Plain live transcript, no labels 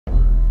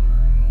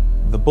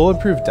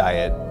Bulletproof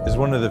Diet is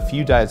one of the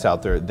few diets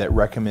out there that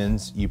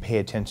recommends you pay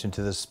attention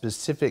to the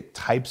specific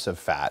types of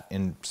fat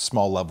in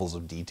small levels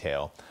of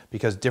detail,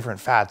 because different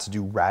fats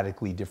do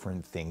radically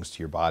different things to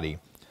your body.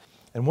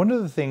 And one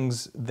of the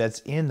things that's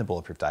in the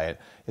Bulletproof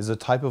Diet is a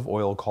type of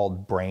oil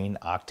called Brain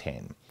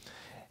Octane.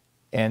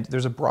 And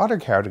there's a broader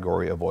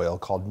category of oil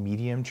called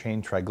medium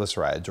chain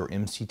triglycerides, or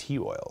MCT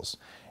oils.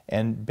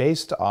 And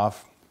based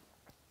off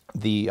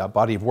the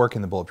body of work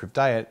in the Bulletproof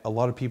Diet, a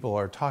lot of people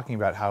are talking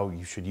about how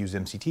you should use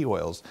MCT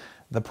oils.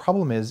 The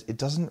problem is it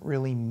doesn't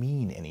really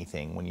mean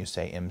anything when you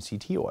say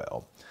MCT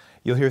oil.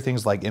 You'll hear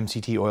things like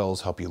MCT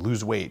oils help you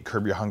lose weight,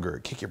 curb your hunger,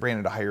 kick your brain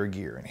into higher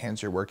gear,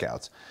 enhance your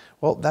workouts.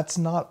 Well, that's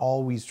not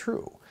always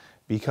true.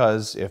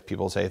 Because if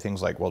people say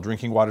things like, well,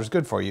 drinking water is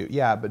good for you,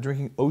 yeah, but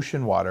drinking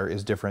ocean water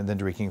is different than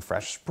drinking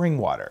fresh spring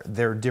water.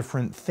 They're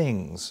different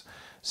things.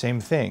 Same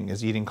thing,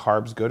 is eating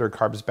carbs good or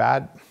carbs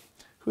bad?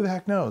 Who the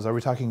heck knows? Are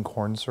we talking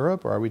corn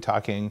syrup, or are we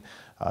talking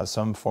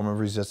some form of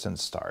resistant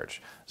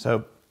starch?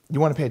 So you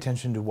want to pay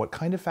attention to what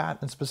kind of fat,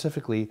 and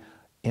specifically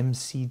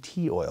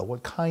MCT oil.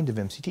 What kind of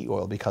MCT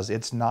oil? Because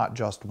it's not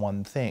just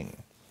one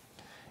thing.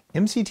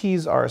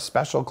 MCTs are a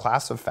special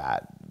class of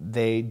fat.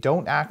 They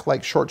don't act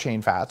like short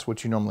chain fats,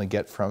 which you normally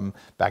get from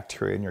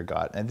bacteria in your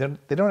gut. And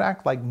they don't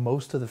act like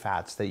most of the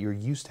fats that you're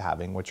used to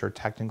having, which are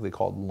technically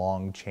called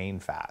long chain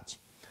fats.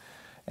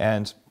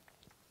 And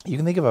you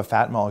can think of a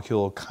fat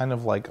molecule kind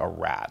of like a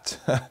rat.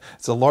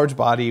 It's a large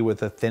body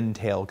with a thin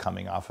tail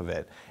coming off of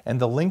it. And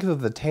the length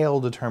of the tail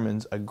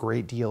determines a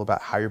great deal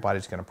about how your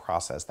body's going to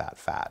process that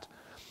fat.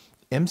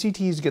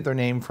 MCTs get their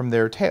name from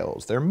their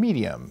tails. They're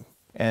medium.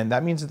 And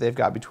that means that they've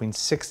got between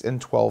 6 and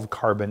 12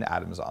 carbon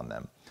atoms on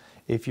them.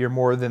 If you're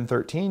more than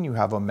 13, you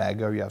have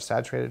omega, or you have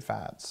saturated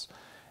fats.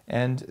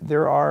 And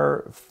there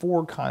are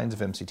 4 kinds of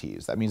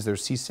MCTs. That means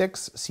there's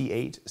C6,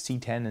 C8,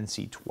 C10, and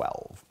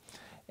C12.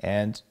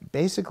 And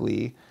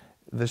basically,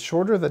 the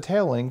shorter the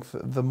tail length,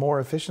 the more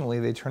efficiently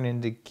they turn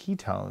into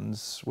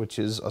ketones, which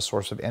is a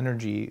source of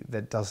energy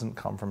that doesn't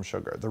come from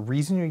sugar. The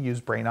reason you use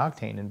Brain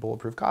Octane in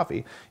Bulletproof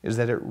Coffee is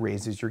that it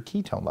raises your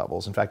ketone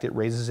levels. In fact, it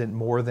raises it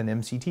more than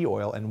MCT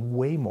oil and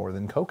way more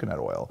than coconut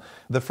oil.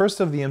 The first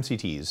of the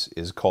MCTs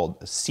is called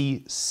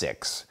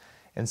C6.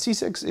 And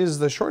C6 is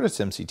the shortest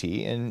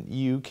MCT, and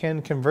you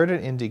can convert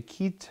it into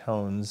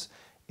ketones,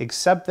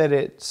 except that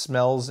it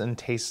smells and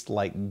tastes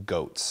like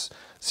goats.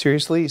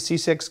 Seriously,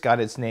 C6 got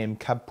its name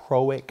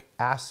Caproic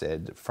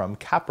Acid from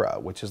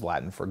capra, which is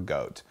Latin for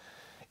goat.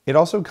 It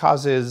also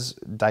causes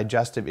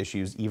digestive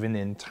issues even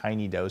in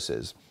tiny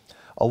doses.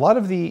 A lot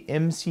of the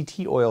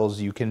MCT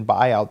oils you can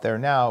buy out there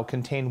now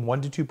contain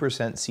 1 to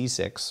 2%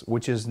 C6,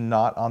 which is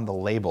not on the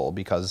label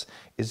because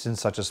it's in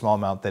such a small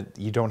amount that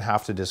you don't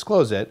have to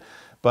disclose it.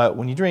 But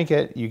when you drink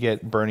it, you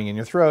get burning in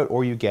your throat,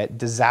 or you get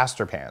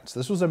disaster pants.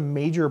 This was a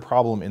major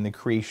problem in the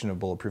creation of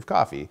Bulletproof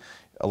Coffee.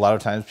 A lot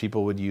of times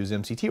people would use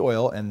MCT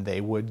oil and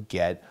they would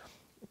get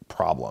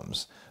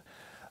problems.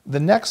 The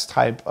next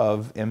type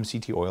of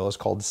MCT oil is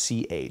called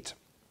C8,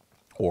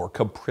 or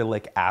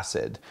Caprylic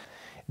Acid.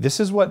 This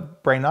is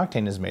what Brain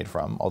Octane is made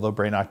from, although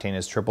Brain Octane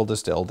is triple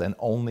distilled and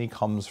only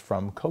comes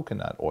from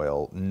coconut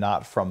oil,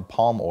 not from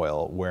palm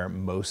oil, where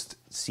most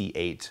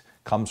C8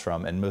 comes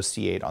from, and most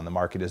C8 on the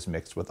market is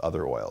mixed with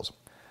other oils.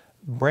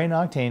 Brain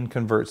Octane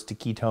converts to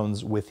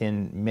ketones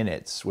within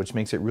minutes, which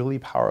makes it really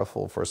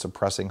powerful for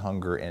suppressing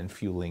hunger and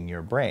fueling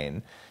your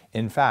brain.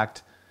 In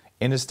fact,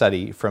 in a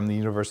study from the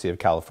University of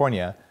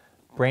California,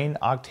 Brain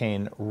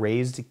Octane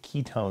raised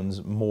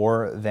ketones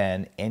more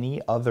than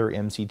any other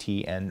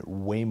MCT and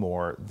way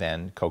more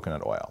than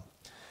coconut oil.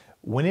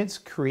 When it's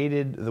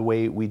created the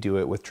way we do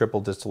it with triple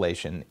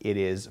distillation, it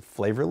is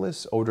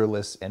flavorless,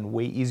 odorless, and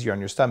way easier on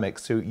your stomach,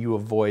 so you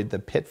avoid the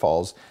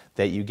pitfalls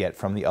that you get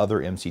from the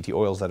other MCT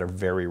oils that are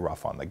very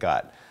rough on the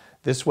gut.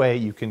 This way,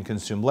 you can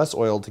consume less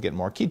oil to get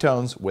more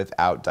ketones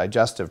without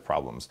digestive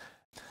problems.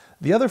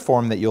 The other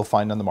form that you'll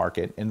find on the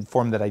market, and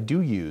form that I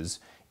do use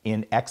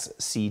in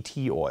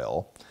XCT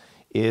oil,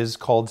 is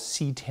called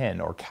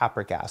C10, or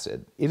Capric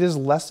Acid. It is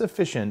less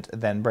efficient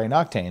than Brain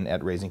Octane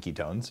at raising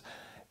ketones,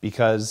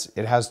 because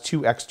it has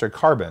 2 extra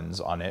carbons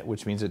on it,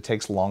 which means it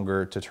takes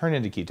longer to turn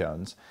into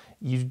ketones.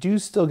 You do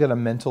still get a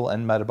mental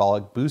and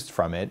metabolic boost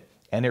from it,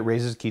 and it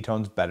raises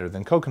ketones better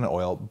than coconut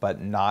oil,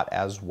 but not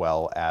as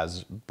well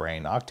as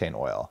Brain Octane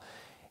oil.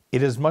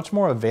 It is much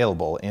more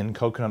available in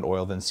coconut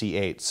oil than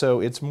C8, so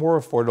it's more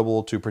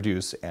affordable to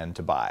produce and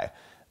to buy.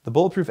 The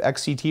Bulletproof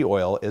XCT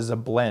oil is a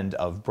blend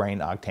of Brain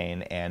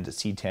Octane and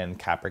C10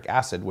 Capric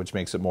Acid, which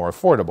makes it more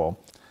affordable.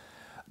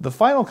 The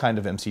final kind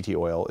of MCT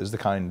oil is the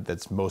kind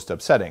that's most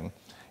upsetting.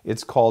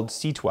 It's called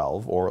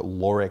C12, or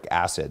Lauric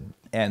Acid.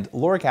 And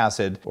Lauric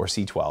Acid, or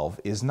C12,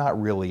 is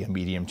not really a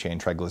medium chain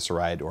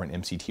triglyceride or an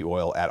MCT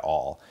oil at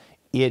all.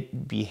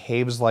 It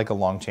behaves like a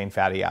long chain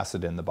fatty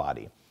acid in the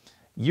body.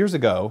 Years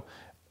ago,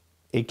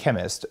 a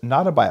chemist,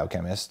 not a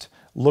biochemist,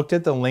 looked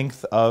at the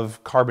length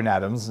of carbon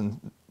atoms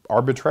and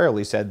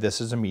arbitrarily said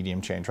this is a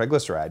medium chain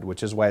triglyceride,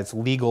 which is why it's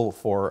legal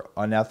for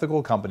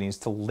unethical companies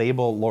to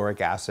label lauric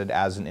acid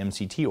as an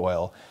MCT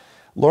oil.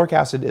 Lauric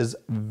acid is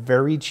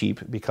very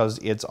cheap because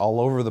it's all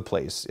over the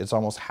place. It's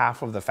almost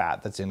half of the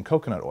fat that's in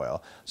coconut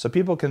oil. So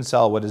people can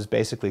sell what is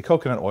basically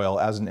coconut oil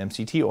as an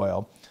MCT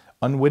oil.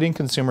 Unwitting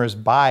consumers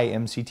buy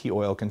MCT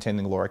oil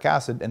containing lauric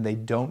acid and they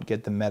don't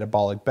get the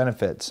metabolic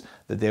benefits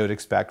that they would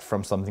expect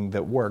from something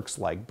that works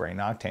like Brain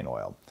Octane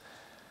oil.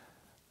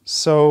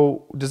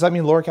 So does that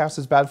mean lauric acid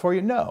is bad for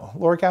you? No.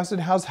 Lauric acid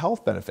has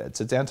health benefits.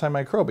 It's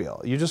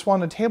antimicrobial. You just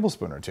want a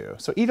tablespoon or two.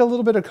 So eat a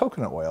little bit of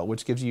coconut oil,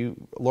 which gives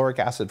you lauric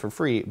acid for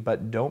free,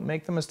 but don't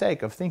make the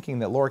mistake of thinking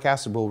that lauric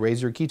acid will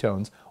raise your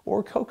ketones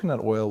or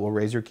coconut oil will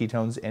raise your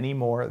ketones any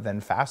more than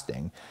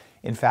fasting.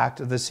 In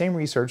fact, the same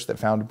research that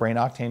found Brain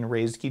Octane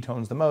raised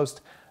ketones the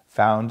most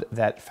found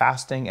that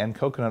fasting and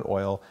coconut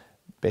oil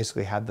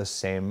basically had the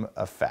same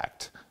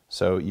effect.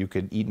 So you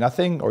could eat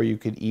nothing or you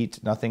could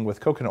eat nothing with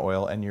coconut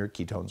oil and your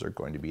ketones are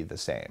going to be the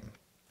same.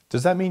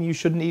 Does that mean you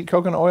shouldn't eat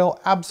coconut oil?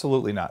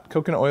 Absolutely not.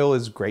 Coconut oil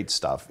is great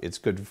stuff. It's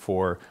good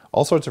for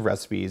all sorts of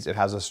recipes. It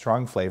has a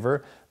strong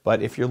flavor,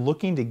 but if you're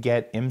looking to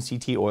get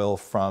MCT oil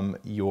from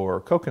your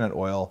coconut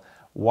oil,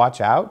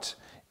 watch out.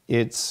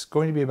 It's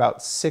going to be about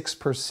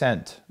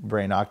 6%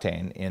 brain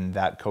octane in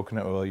that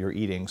coconut oil you're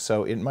eating.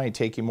 So it might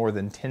take you more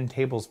than 10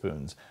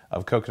 tablespoons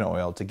of coconut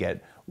oil to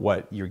get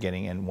what you're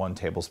getting in 1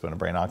 tablespoon of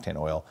brain octane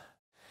oil.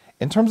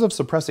 In terms of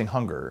suppressing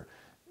hunger,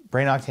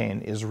 brain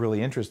octane is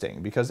really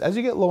interesting because as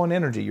you get low on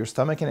energy, your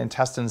stomach and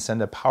intestines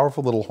send a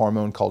powerful little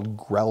hormone called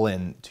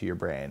ghrelin to your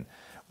brain.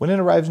 When it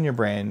arrives in your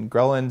brain,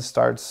 ghrelin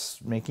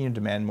starts making you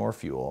demand more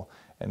fuel.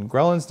 And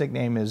ghrelin's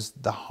nickname is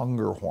the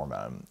hunger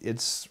hormone.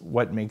 It's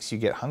what makes you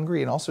get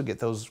hungry and also get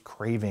those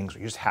cravings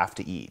where you just have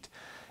to eat.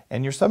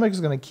 And your stomach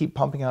is going to keep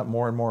pumping out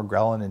more and more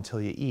ghrelin until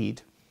you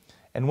eat.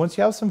 And once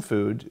you have some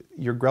food,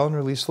 your ghrelin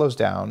release slows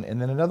down, and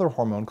then another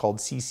hormone called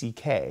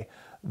CCK,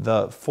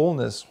 the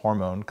fullness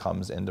hormone,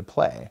 comes into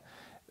play.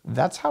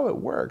 That's how it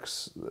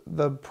works.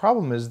 The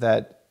problem is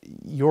that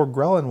your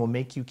ghrelin will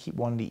make you keep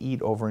wanting to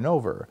eat over and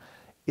over.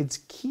 It's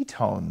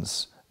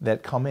ketones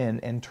that come in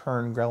and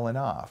turn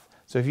ghrelin off.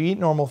 So if you eat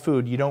normal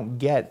food, you don't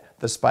get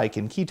the spike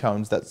in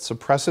ketones that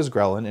suppresses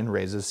ghrelin and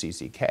raises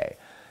CCK.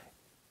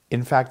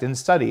 In fact, in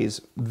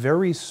studies,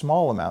 very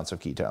small amounts of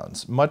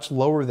ketones, much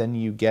lower than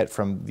you get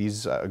from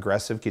these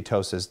aggressive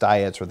ketosis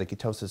diets or the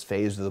ketosis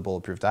phase of the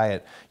Bulletproof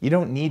Diet, you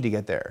don't need to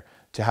get there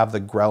to have the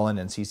ghrelin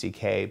and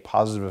CCK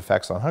positive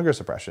effects on hunger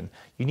suppression.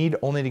 You need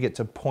only to get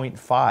to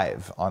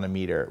 0.5 on a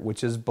meter,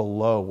 which is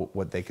below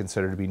what they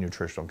consider to be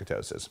nutritional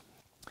ketosis.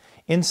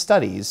 In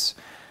studies,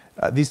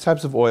 these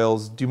types of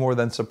oils do more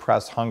than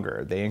suppress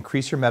hunger. They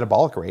increase your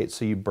metabolic rate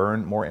so you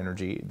burn more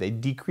energy. They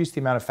decrease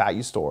the amount of fat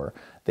you store.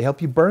 They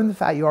help you burn the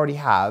fat you already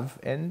have,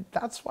 and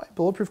that's why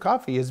Bulletproof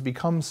Coffee has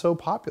become so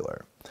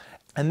popular.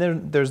 And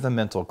then there's the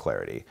mental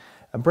clarity.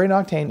 Brain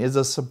Octane is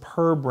a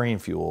superb brain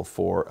fuel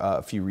for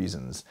a few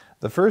reasons.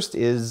 The first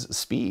is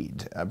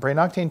speed. Brain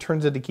Octane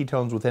turns into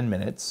ketones within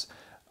minutes.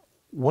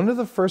 One of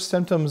the first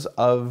symptoms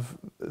of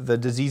the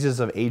diseases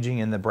of aging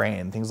in the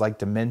brain, things like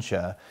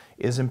dementia,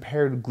 is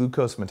impaired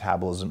glucose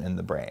metabolism in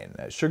the brain.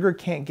 Sugar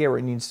can't get where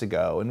it needs to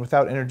go, and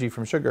without energy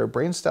from sugar,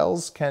 brain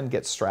cells can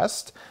get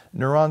stressed,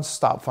 neurons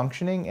stop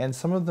functioning, and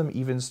some of them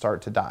even start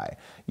to die.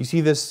 You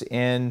see this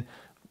in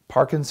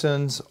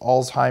Parkinson's,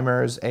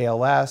 Alzheimer's,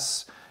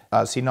 ALS,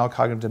 senile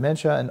cognitive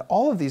dementia, and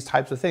all of these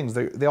types of things.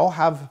 They all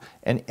have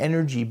an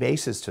energy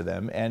basis to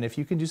them, and if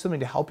you can do something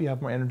to help you have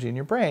more energy in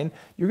your brain,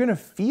 you're going to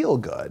feel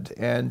good.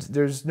 And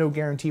there's no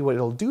guarantee what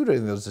it'll do to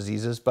those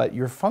diseases, but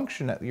your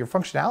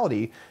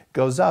functionality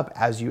goes up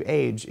as you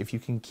age if you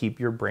can keep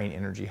your brain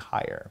energy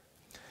higher.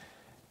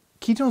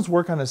 Ketones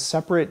work on a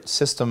separate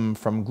system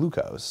from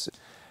glucose.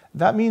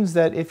 That means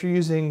that if you're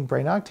using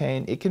Brain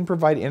Octane, it can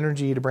provide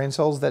energy to brain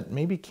cells that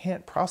maybe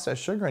can't process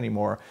sugar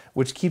anymore,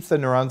 which keeps the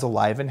neurons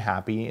alive and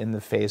happy in the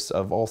face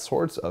of all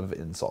sorts of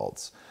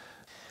insults.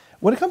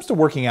 When it comes to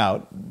working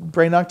out,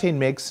 Brain Octane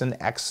makes an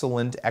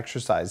excellent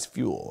exercise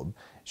fuel.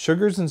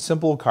 Sugars and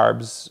simple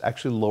carbs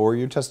actually lower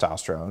your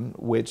testosterone,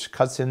 which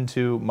cuts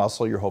into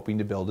muscle you're hoping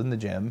to build in the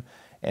gym.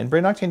 And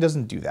Brain Octane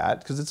doesn't do that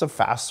because it's a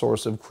fast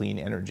source of clean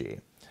energy.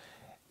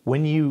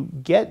 When you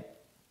get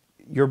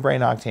your Brain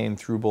Octane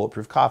through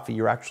Bulletproof Coffee,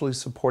 you're actually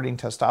supporting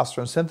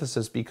testosterone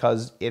synthesis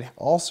because it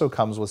also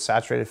comes with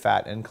saturated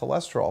fat and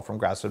cholesterol from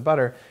grass-fed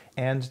butter,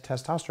 and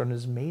testosterone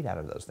is made out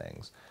of those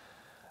things.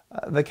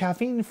 The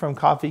caffeine from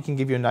coffee can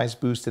give you a nice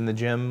boost in the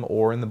gym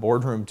or in the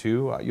boardroom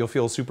too. You'll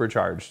feel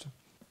supercharged.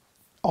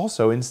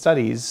 Also, in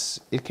studies,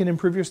 it can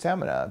improve your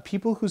stamina.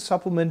 People who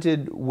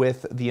supplemented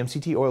with the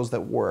MCT oils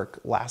that work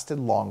lasted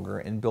longer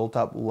and built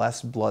up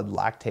less blood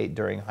lactate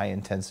during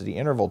high-intensity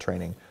interval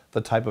training,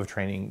 the type of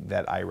training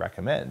that I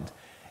recommend.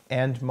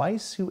 And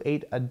mice who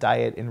ate a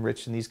diet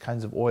enriched in these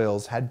kinds of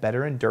oils had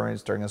better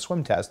endurance during a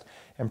swim test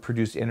and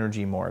produced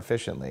energy more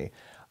efficiently.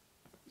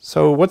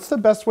 So what's the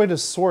best way to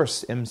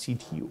source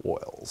MCT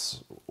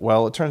oils?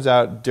 Well, it turns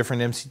out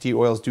different MCT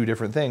oils do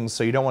different things,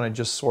 so you don't want to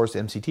just source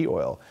MCT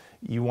oil.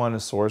 You want to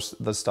source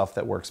the stuff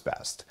that works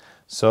best.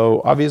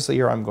 So obviously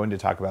here I'm going to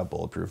talk about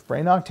Bulletproof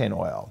Brain Octane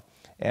oil,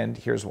 and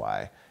here's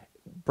why.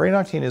 Brain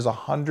Octane is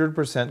 100%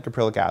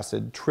 caprylic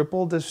acid,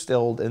 triple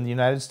distilled in the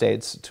United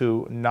States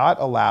to not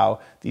allow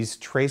these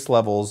trace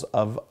levels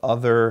of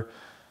other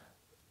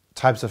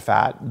types of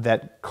fat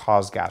that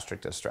cause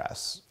gastric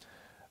distress.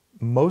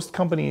 Most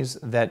companies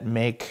that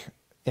make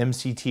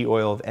MCT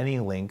oil of any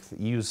length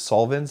use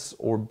solvents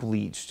or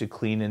bleach to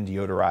clean and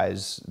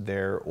deodorize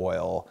their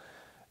oil.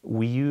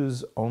 We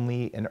use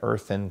only an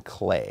earth and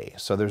clay,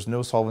 so there's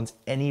no solvents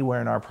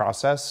anywhere in our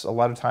process. A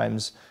lot of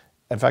times,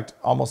 in fact,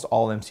 almost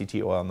all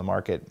MCT oil on the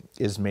market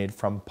is made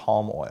from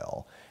palm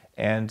oil.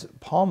 And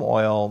palm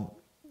oil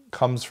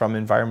comes from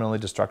environmentally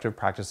destructive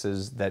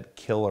practices that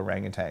kill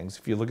orangutans.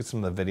 If you look at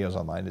some of the videos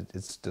online,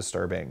 it's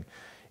disturbing.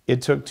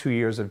 It took 2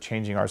 years of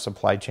changing our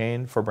supply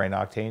chain for Brain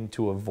Octane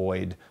to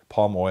avoid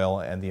palm oil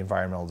and the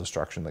environmental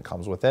destruction that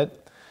comes with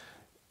it.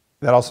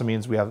 That also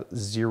means we have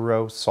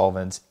 0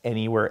 solvents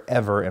anywhere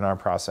ever in our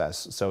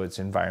process, so it's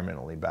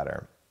environmentally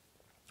better.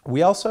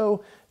 We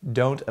also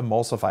don't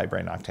emulsify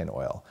Brain Octane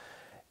oil.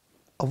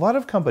 A lot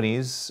of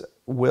companies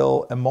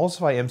will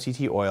emulsify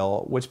MCT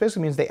oil, which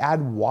basically means they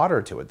add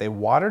water to it. They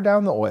water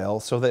down the oil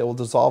so that it will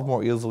dissolve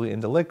more easily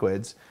into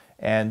liquids,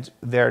 and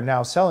they're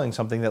now selling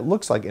something that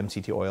looks like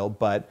MCT oil,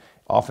 but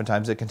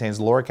oftentimes it contains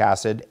lauric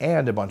acid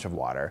and a bunch of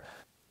water.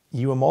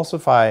 You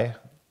emulsify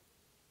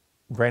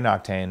Brain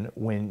Octane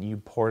when you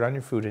pour it on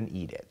your food and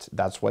eat it.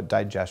 That's what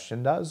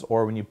digestion does,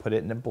 or when you put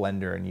it in a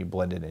blender and you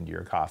blend it into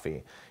your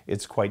coffee.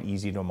 It's quite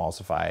easy to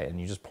emulsify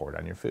and you just pour it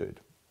on your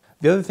food.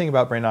 The other thing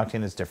about Brain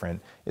Octane that's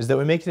different is that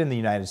we make it in the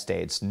United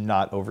States,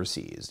 not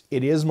overseas.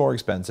 It is more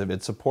expensive,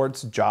 it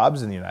supports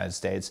jobs in the United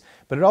States,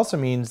 but it also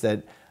means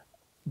that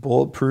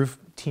Bulletproof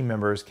team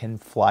members can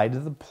fly to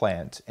the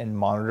plant and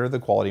monitor the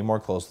quality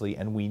more closely,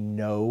 and we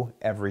know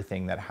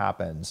everything that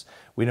happens.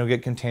 We don't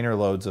get container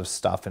loads of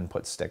stuff and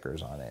put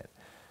stickers on it.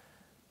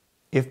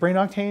 If Brain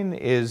Octane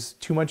is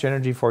too much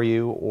energy for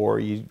you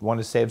or you want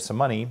to save some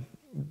money,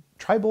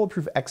 try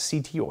Bulletproof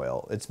XCT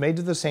oil. It's made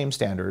to the same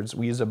standards.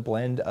 We use a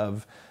blend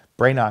of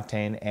Brain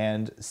Octane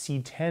and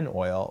C10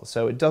 oil,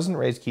 so it doesn't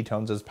raise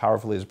ketones as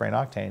powerfully as Brain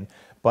Octane,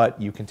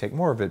 but you can take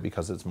more of it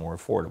because it's more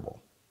affordable.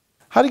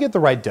 How to get the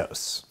right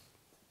dose?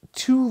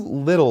 Too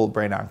little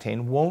Brain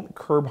Octane won't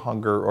curb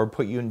hunger or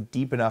put you in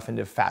deep enough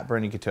into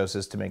fat-burning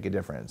ketosis to make a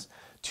difference.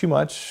 Too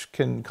much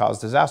can cause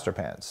disaster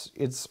pants.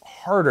 It's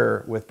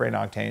harder with Brain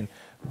Octane,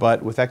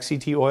 but with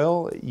XCT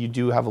oil, you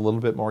do have a little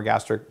bit more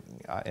gastric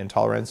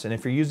intolerance. And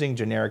if you're using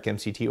generic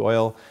MCT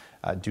oil,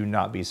 do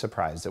not be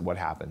surprised at what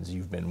happens.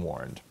 You've been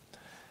warned.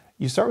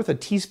 You start with a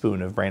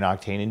teaspoon of Brain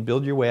Octane and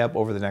build your way up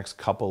over the next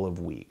couple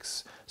of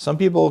weeks. Some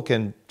people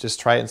can just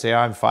try it and say, oh,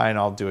 I'm fine,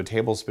 I'll do a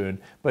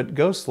tablespoon, but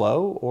go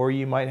slow or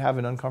you might have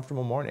an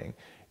uncomfortable morning.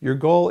 Your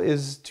goal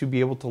is to be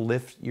able to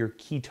lift your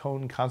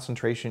ketone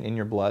concentration in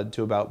your blood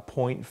to about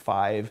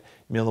 0.5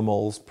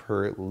 millimoles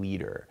per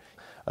liter.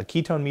 A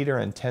ketone meter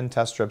and 10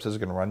 test strips is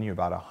going to run you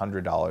about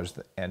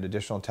 $100, and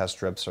additional test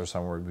strips are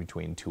somewhere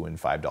between $2 and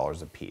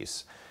 $5 a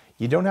piece.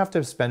 You don't have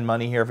to spend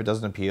money here if it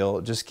doesn't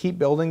appeal. Just keep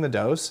building the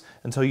dose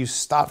until you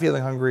stop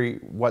feeling hungry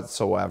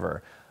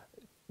whatsoever.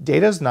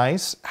 Data's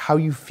nice, how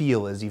you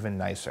feel is even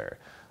nicer.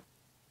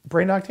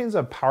 Brain Octane is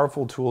a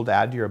powerful tool to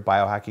add to your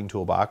biohacking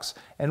toolbox,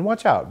 and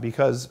watch out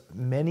because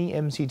many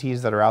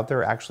MCTs that are out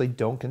there actually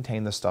don't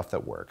contain the stuff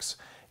that works.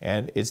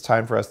 And it's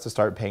time for us to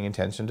start paying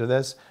attention to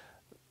this.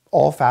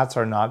 All fats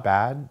are not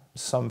bad,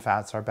 some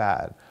fats are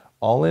bad.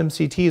 All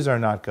MCTs are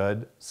not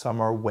good, some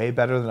are way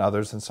better than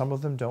others, and some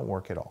of them don't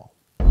work at all.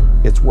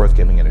 It's worth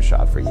giving it a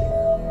shot for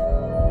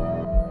you.